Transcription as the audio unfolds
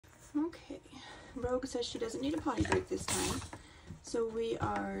Okay, Rogue says she doesn't need a potty break this time. So we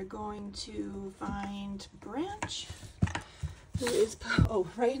are going to find Branch, who is, oh,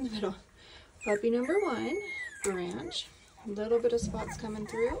 right in the middle. Puppy number 1, Branch. A little bit of spots coming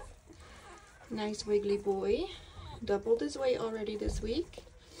through. Nice wiggly boy. Doubled his weight already this week.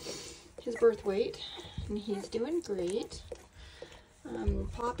 His birth weight. And he's doing great.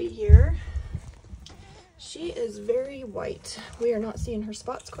 Poppy here. She is very white. We are not seeing her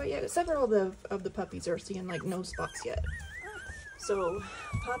spots quite yet. Several of the puppies are seeing like no spots yet. So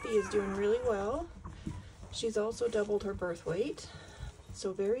Poppy is doing really well. She's also doubled her birth weight.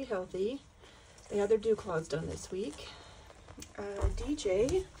 So very healthy. They had their dew claws done this week.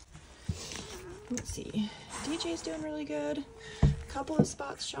 DJ. Let's see. DJ's doing really good. A couple of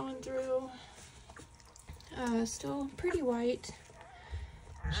spots showing through. Still pretty white.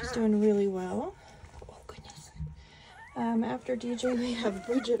 She's doing really well. Oh goodness. After DJ we have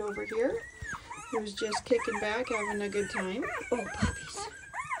Bridget over here, who's just kicking back, having a good time. Oh, puppies.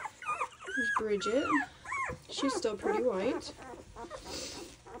 There's Bridget. She's still pretty white.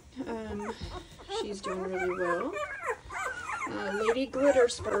 She's doing really well. Lady Glitter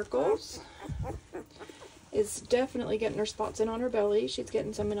Sparkles is definitely getting her spots in on her belly. She's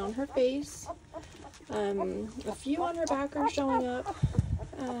getting some in on her face. A few on her back are showing up.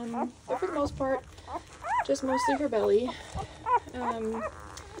 But for the most part, just mostly her belly. And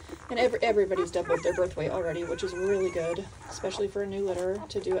everybody's doubled their birth weight already, which is really good. Especially for a new litter,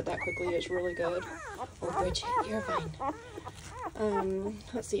 to do it that quickly is really good. Oh, Bridget, you're fine.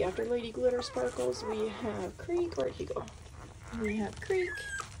 Let's see, after Lady Glitter Sparkles, we have Creek. Where'd he go? We have Creek.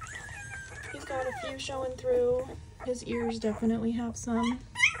 He's got a few showing through. His ears definitely have some.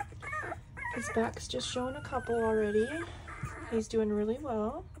 His back's just showing a couple already. He's doing really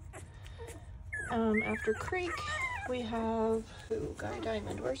well. After Creek, we have Guy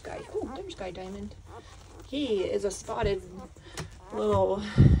Diamond. Where's Guy? Oh, there's Guy Diamond. He is a spotted little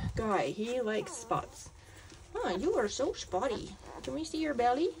guy. He likes spots. Oh, you are so spotty. Can we see your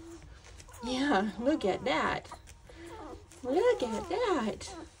belly? Yeah, look at that. Look at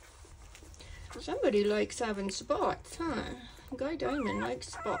that. Somebody likes having spots, huh? Guy Diamond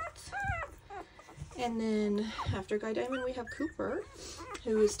likes spots. And then after Guy Diamond, we have Cooper,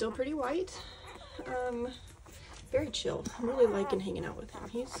 who is still pretty white. Very chill. I'm really liking hanging out with him.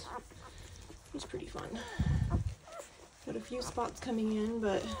 He's pretty fun. Got a few spots coming in,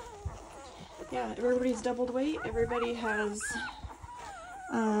 but yeah, everybody's doubled weight. Everybody has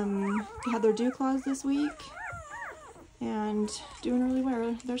had their dew claws this week and doing really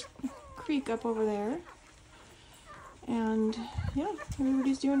well. There's Creek up over there. And yeah,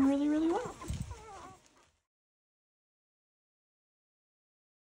 everybody's doing really, really well.